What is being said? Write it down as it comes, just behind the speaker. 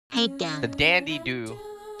The Dandidoo.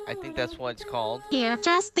 I think that's what it's called. Here,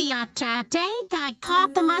 just the other day, I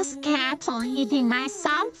caught the mosquito eating my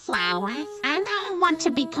sunflowers, and I want to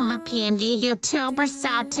become a YouTuber,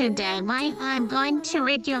 so today, I'm going to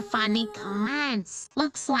read your funny comments.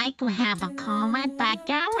 Looks like we have a comment by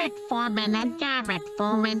Garrett Foreman, and Garrett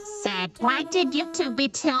Foreman said, "Why did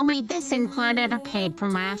YouTube tell me this included a paid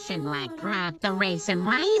promotion like that? The reason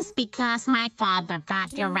why is because my father got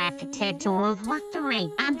directed to World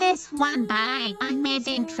Lottery, and this one by I made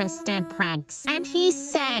interesting pranks, and he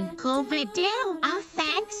said, cool video. Oh,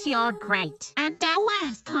 thanks, you're great." And the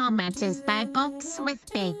last comment is by Books with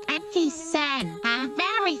Big, and he said,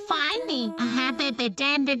 very funny. I have the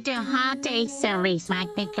Dandidoo holiday series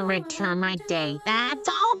might make a return my day. That's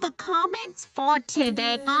all the comments for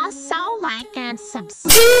today. Also, like and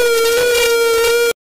subscribe.